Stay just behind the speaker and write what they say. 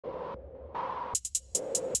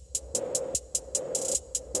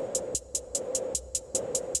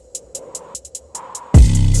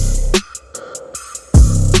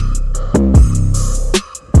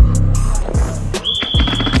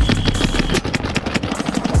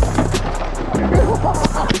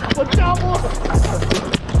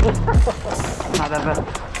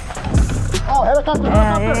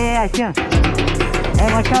Yeah, I see him. Hey,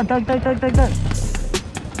 watch out, Doug.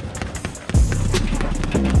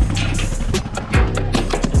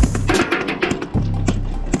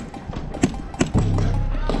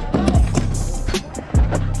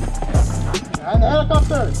 And the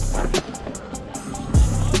helicopter.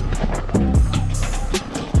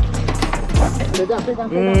 Sit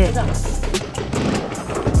down.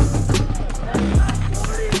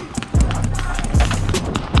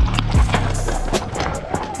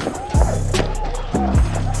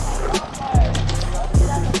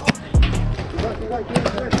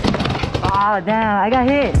 Oh, damn, I got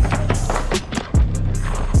hit.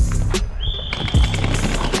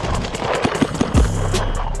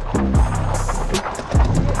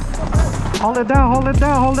 Hold it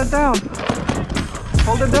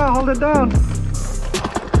down.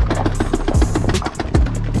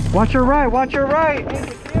 Watch your right.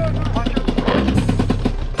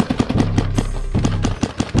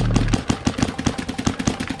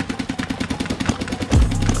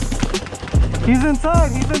 He's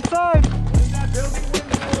inside.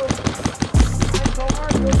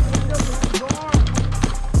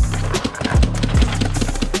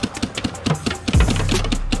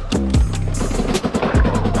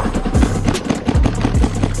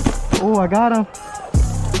 Oh, I got him.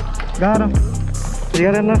 You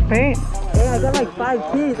got enough paint? Hey, I got like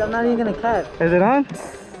 5 keys. I'm not even gonna cut. Is it on?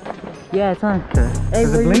 Yeah, it's on. Okay. Hey,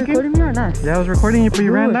 Is were it you blinking? recording me or not? Yeah, I was recording you, but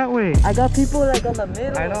you ran that way. I got people like on the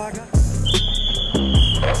middle. I know, I got.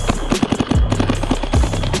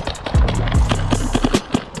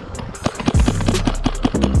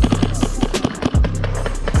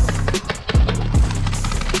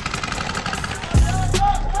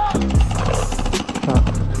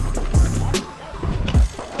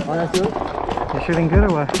 Oh, that's you? You shooting good or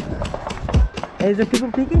what? Hey, is there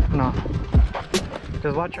people peeking? No.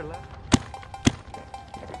 Just watch your left.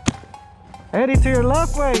 Eddie, to your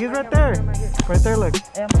left way. He's right there. Right there, look.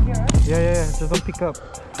 Hey, I'm here, right? Yeah. Just don't peek up.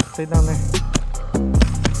 Stay down there.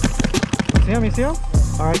 You see him?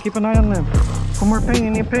 Alright, keep an eye on them. One more paint, you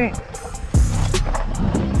need paint.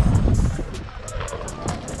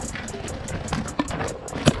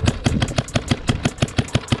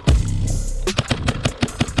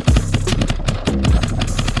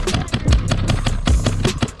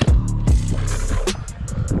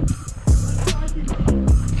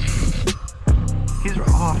 He's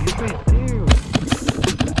right there.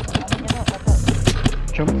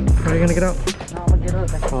 Jump. How are you gonna get out? No, I'm gonna get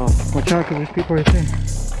up. Oh, watch out, because there's people right there.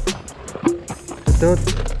 Still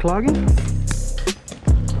clogging?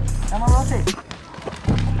 I'm gonna rotate.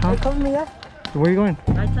 Huh? Hey, cover me, yeah? Where are you going?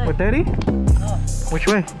 Right side. With Eddie? No. Which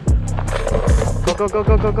way? Go.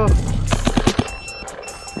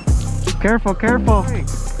 Careful.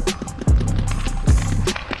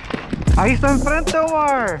 Ahí está enfrente,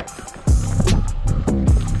 Omar.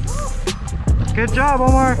 Good job,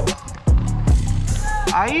 Omar.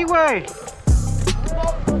 Ahí, güey.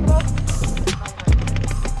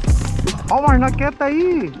 Omar, no quédate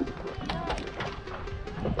ahí.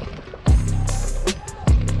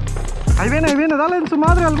 Ahí viene, dale en su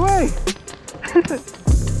madre al güey.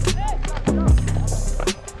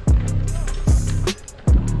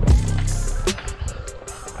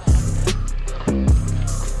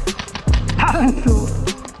 Dale en su...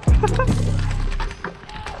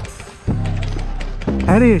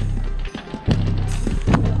 Eddie.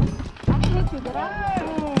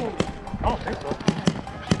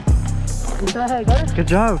 Good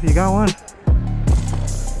job, you got one.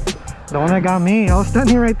 The one that got me, I was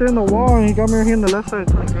standing right there in the wall and he got me right here on the left side.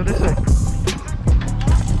 Go this way.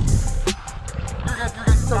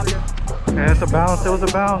 Yeah, it's a bounce, it was a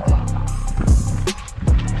bounce.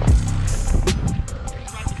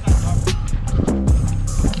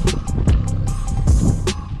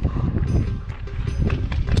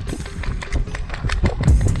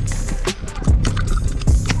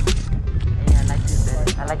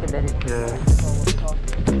 I like it better. Yeah.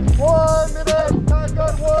 1 minute. Time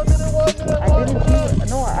got 1 minute. I didn't see.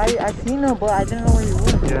 No, I seen him, but I didn't know where he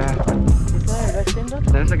was. Yeah. You saw it, right, Tinder?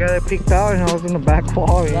 There's the guy that peeked out and I was in the back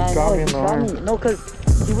wall and he Yeah, got no, me in he the shot arm. me. No, cause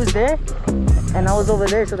he was there, and I was over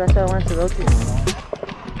there, so that's why I wanted to rotate.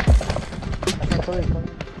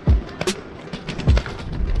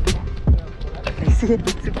 You see it?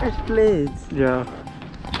 Super splits. Yeah.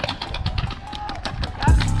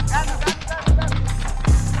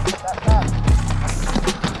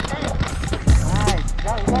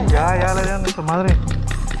 Ya le dieron a su madre.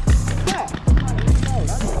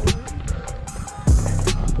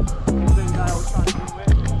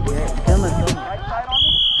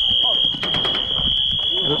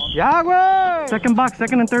 Ya, güey.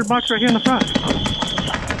 Second and third box right here in the front.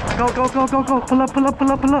 Go, go, go, go, go. Pull up, pull up,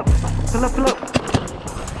 pull up, pull up. Pull up, pull up.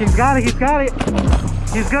 He's got it, he's got it.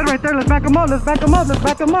 He's good right there. Let's back him up, let's back him up, let's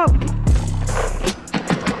back him up.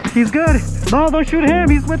 He's good. No, don't shoot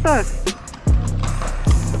him, he's with us.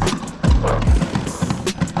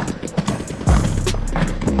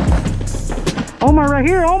 Omar right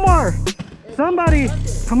here, Omar. Somebody,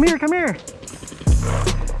 come here, come here.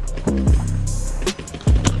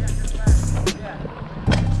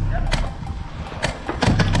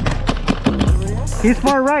 He's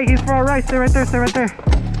far right, he's far right. Stay right there, stay right there.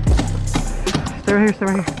 Stay right here, stay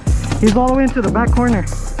right here. He's all the way into the back corner.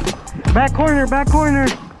 Back corner, back corner.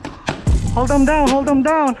 Hold him down, hold him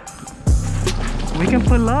down. We can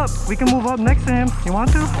pull up, we can move up next to him. You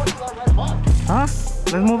want to? Huh?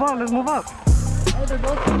 Let's move up, let's move up.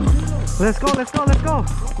 Let's go, let's go, let's go.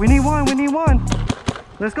 We need one, we need one.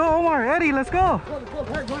 Let's go, Omar, Eddie, let's go.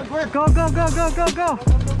 Go, go, go, go, go, go.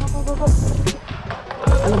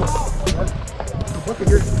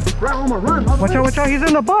 Run, run. Watch out, he's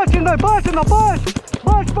in the bush, in the bush, in the bush.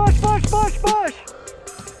 Bush, bush, bush, bush, bush.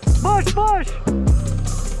 Bush, bush.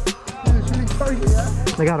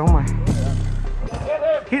 They got Omar.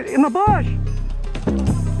 He's in the bush.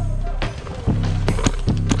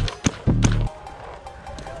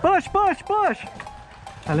 Bush, bush, bush.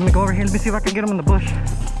 Let me go over here. Let me see if I can get him in the bush.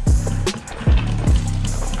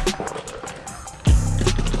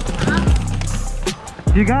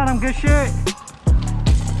 You got him. Good shit.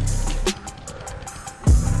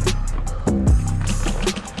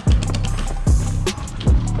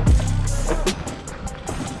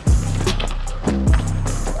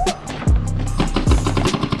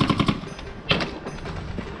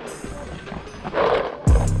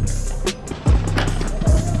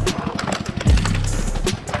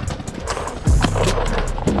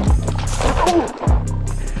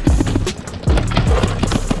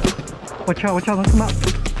 Watch out, don't come out.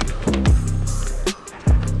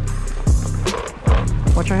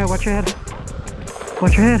 Watch your head, watch your head.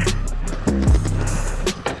 Watch your head.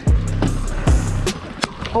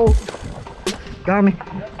 Oh, got me.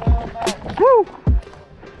 Woo!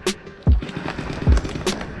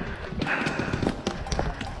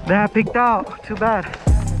 That peeked out, too bad.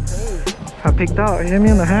 I peeked out, it hit me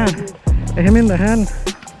in the hand. It hit me in the hand.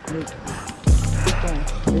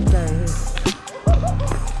 This guy here.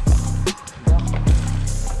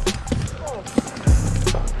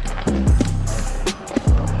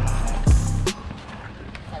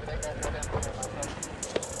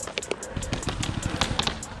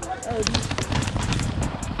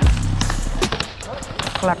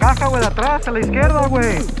 La caja, güey, de atrás, a la izquierda,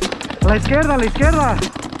 güey. A la izquierda, a la izquierda.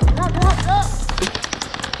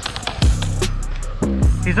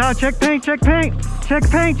 He's out, check paint, check paint. Check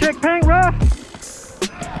paint, check paint, ref.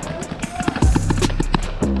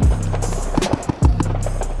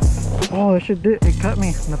 Oh, that shit did, it cut me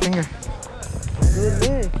in the finger.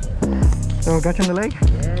 Oh, got you in the leg?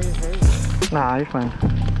 Yeah, you're hurt. Nah, you're fine.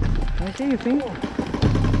 Let me see your finger.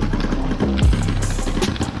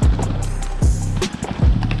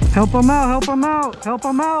 Help him out, help him out, help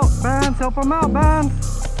him out, Vance, help him out, Vance.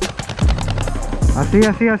 Así,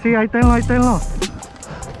 así, así, ahí tenlo, ahí tenlo.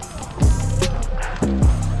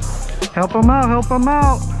 Help him out, help him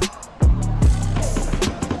out.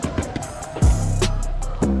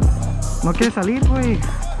 No quiere salir, güey.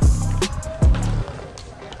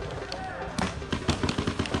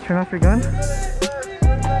 Turn off your gun.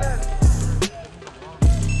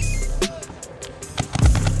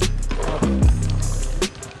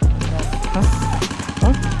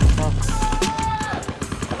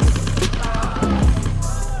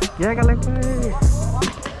 Llégale, güey.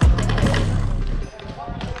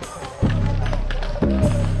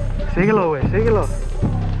 Síguelo, güey, síguelo.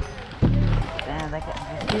 Damn, that guy.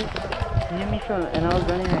 You hit me from, and I was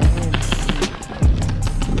running right here.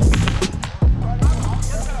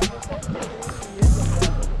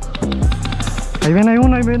 Ahí viene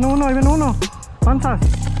uno, ahí viene uno, ahí viene uno. Panzas.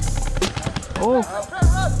 Oh.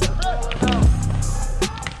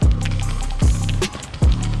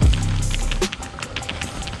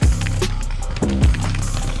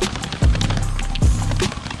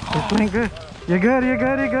 You're playing good. You're good, you're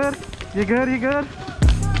good, you're good. You're good, you're good.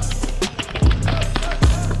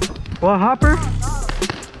 What, hopper?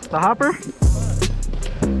 The hopper?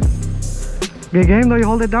 Good game though, you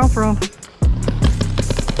hold it down for him.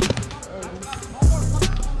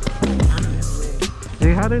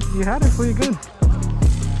 You had it for you good.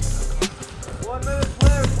 1 minute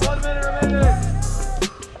left, 1 minute remaining.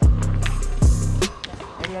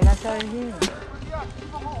 Hey, I got that in here.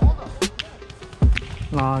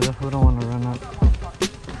 No, I just we don't want to run up.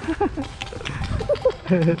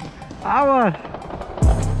 I was.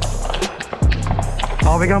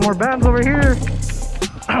 Oh, we got more bands over here.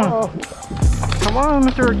 Come on,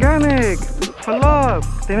 Mr. Organic. Pull up.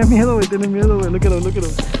 Tiene miedo, güey. Tiene miedo, güey. Look at him, look at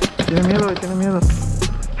him. Tiene miedo, güey. Tiene miedo.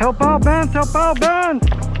 Help out, bands. Help out, bands.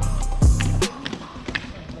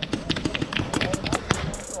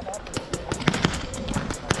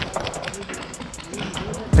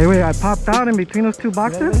 Hey, wait. I popped out in between those two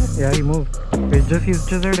boxes. Yeah, he moved. He's just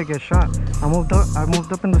there to get shot. I moved up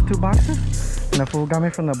in those two boxes, and the fool got me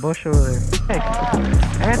from the bush over there. Hey,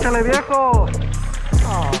 échale, viejo.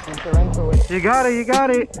 You got it, you got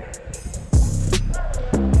it.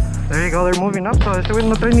 There you go, they're moving up. So este güey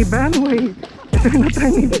no trae ni band, güey. Este güey no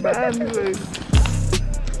trae ni band, güey.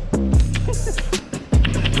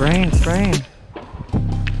 Strain.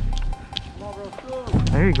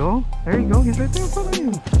 There you go, he's right there in front of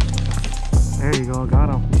you. There you go, got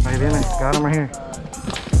him. Ahí viene, got him right here.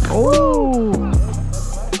 Oh!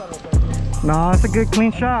 No, that's a good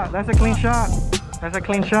clean shot. That's a clean shot. That's a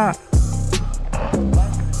clean shot.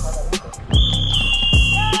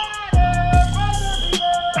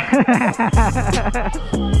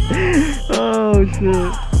 Oh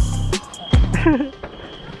shit.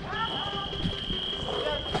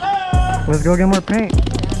 Let's go get more paint.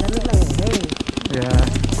 Yeah.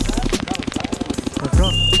 Let's go.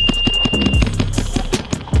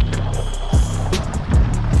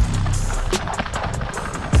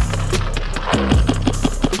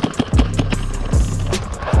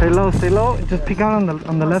 Stay low. Just peek out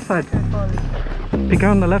on the left side. Peek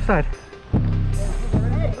out on the left side.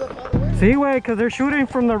 See, way, because they're shooting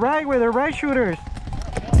from the right way. They're right shooters.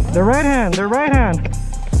 They're right hand.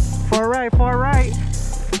 Far right.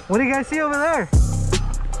 What do you guys see over there?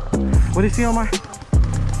 What do you see, Omar?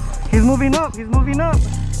 He's moving up.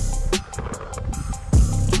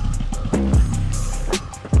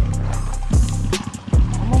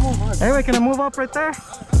 Hey, wait, can I move up right there?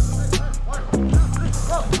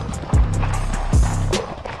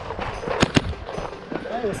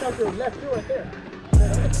 Hey, what's up, your left right there.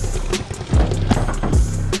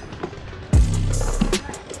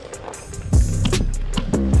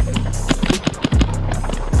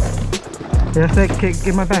 Yes, hey,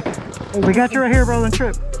 get my back. We got you right here, bro, and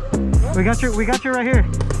trip. We got you right here.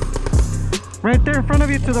 Right there in front of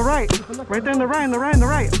you to the right. Right there in the right.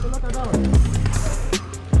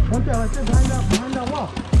 Right there, behind that wall.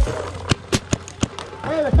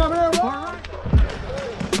 Hey, they're coming in, wall.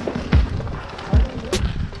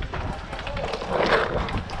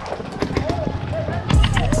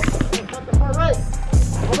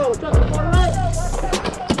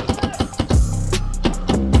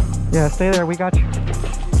 Yeah, stay there, we got you.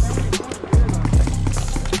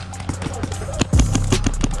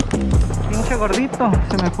 Pinche gordito,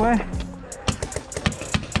 se me fue.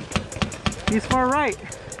 He's far right.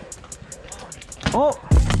 Oh!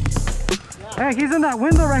 Hey, he's in that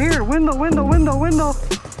window right here. Window.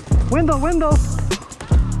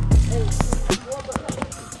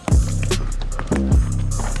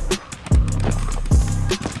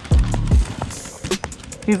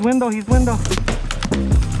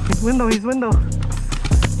 He's window.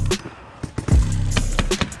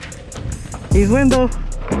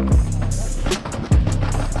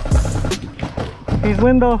 He's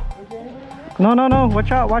window. No.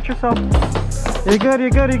 Watch out. Watch yourself. You're good.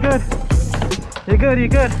 He's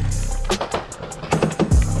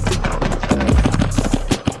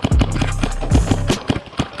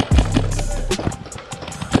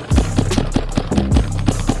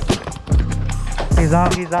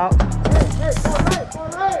out. Hey, far right.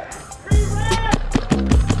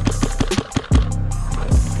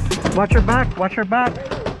 Watch your back.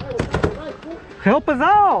 Help us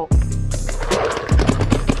out.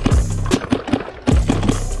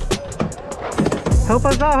 Help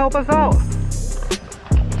us out.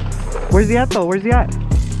 Where's he at though? Where's he at?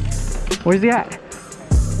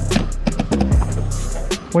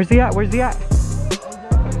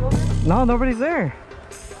 No, nobody's there.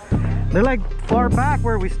 They're like far back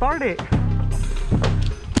where we started.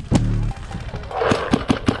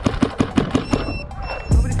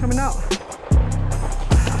 Nobody's coming out.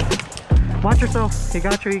 Watch yourself. He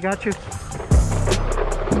got you.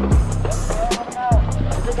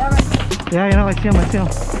 Yeah, you know, I see him.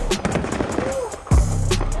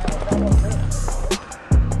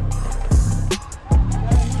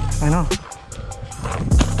 I know.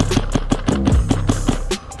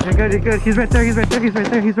 You're good. He's right there.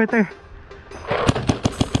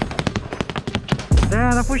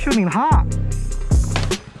 Damn, that fool's shooting hot.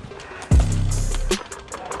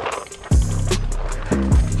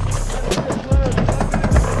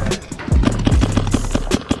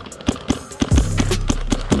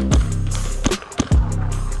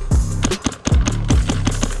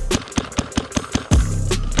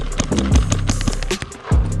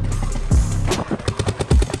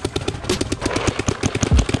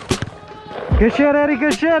 Good shit, Eddie.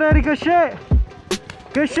 Good shit, Eddie. Good shit.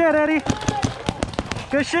 Good shit, Eddie.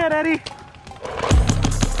 Good shit, Eddie.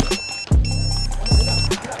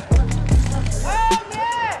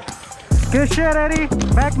 Good shit, Eddie.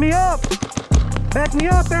 Back me up. Back me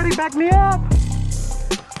up, Eddie. Back me up.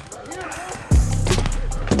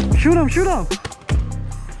 Shoot him, shoot him.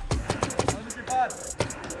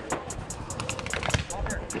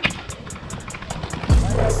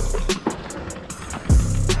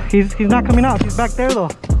 He's not coming out. He's back there though.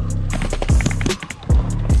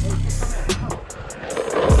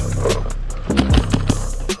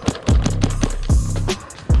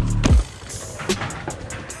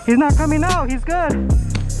 He's not coming out. He's good.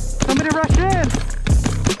 Somebody rush in.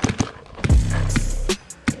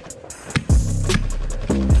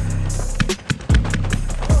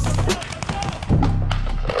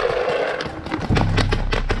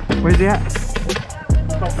 Where's he at?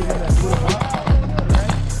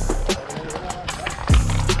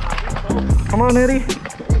 Come on, Eddie.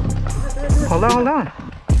 Hold on, hold on.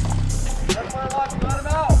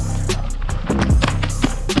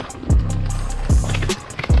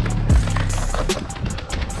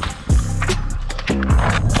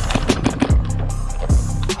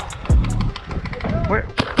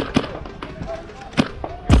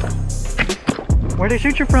 Where'd they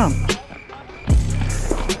shoot you from?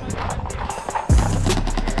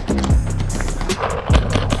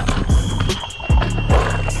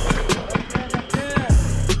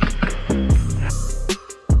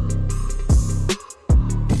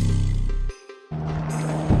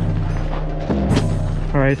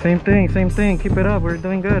 Alright, same thing. Keep it up. We're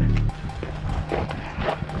doing good.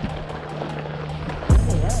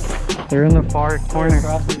 They're in the far corner.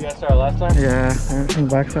 Across where you guys started last time? Yeah, they're in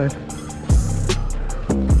the backside.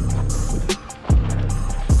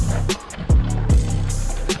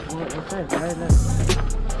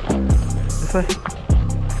 This way.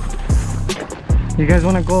 You guys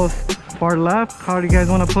want to go far left? How do you guys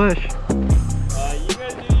want to push? You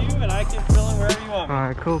guys do you, and I can fill in wherever you want me.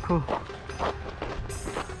 Alright, cool.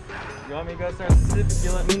 You want me to go start specific?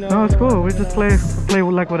 You let me know. No, it's cool. We just play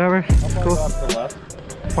like whatever. It's cool. Go off to the left.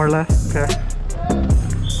 Far left, okay.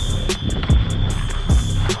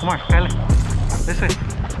 Come on, Kylie. This way.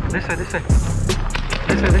 This way.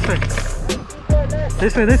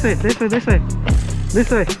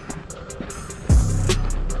 This way.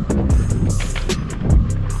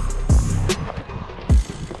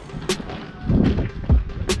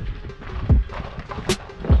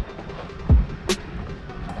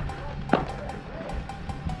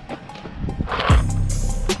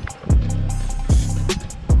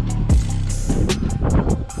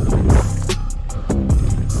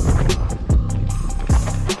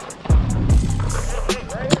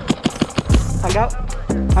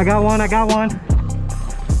 I got one.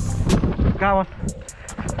 Got one.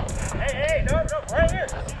 Hey, no, right here.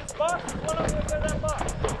 See this box? There's one on the other side of that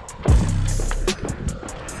box.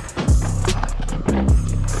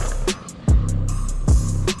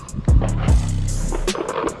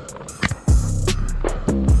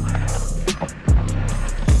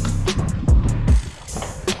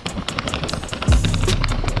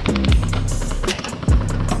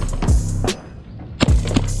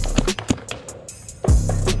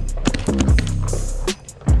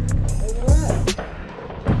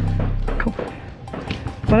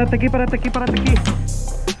 Párate aquí. Párate.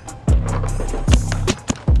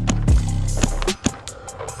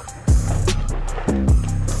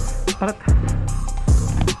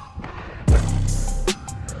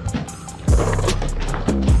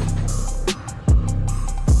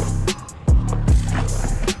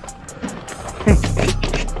 Hey.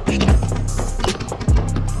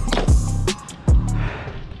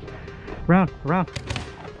 Round.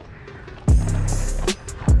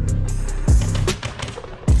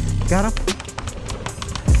 Got him.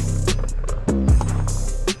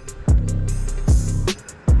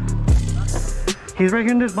 He's right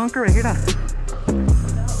here in this bunker right here now.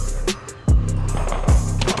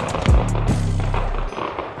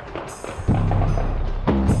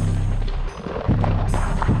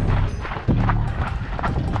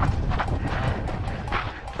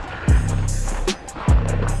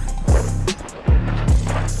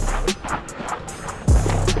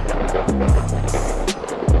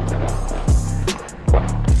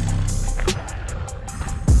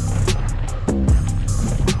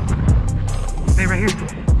 Right here.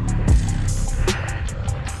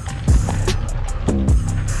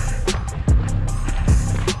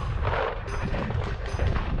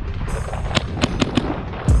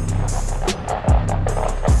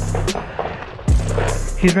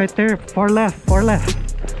 He's right there, far left.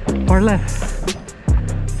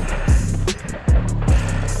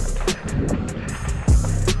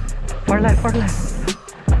 Far left, far left.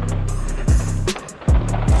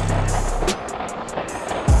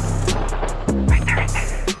 Right there, right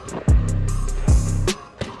there.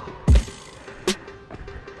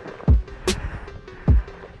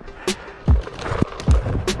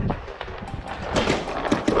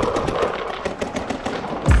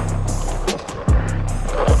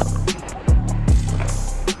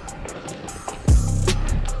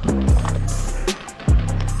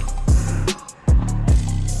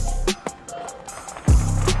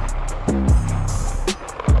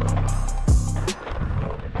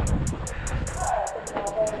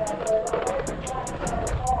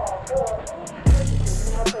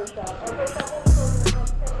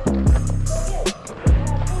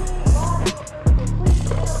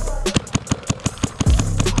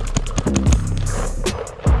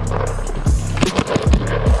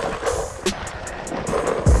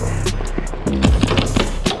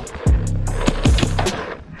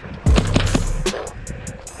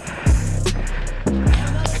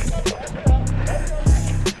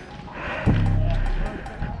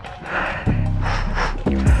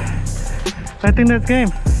 I think that's game.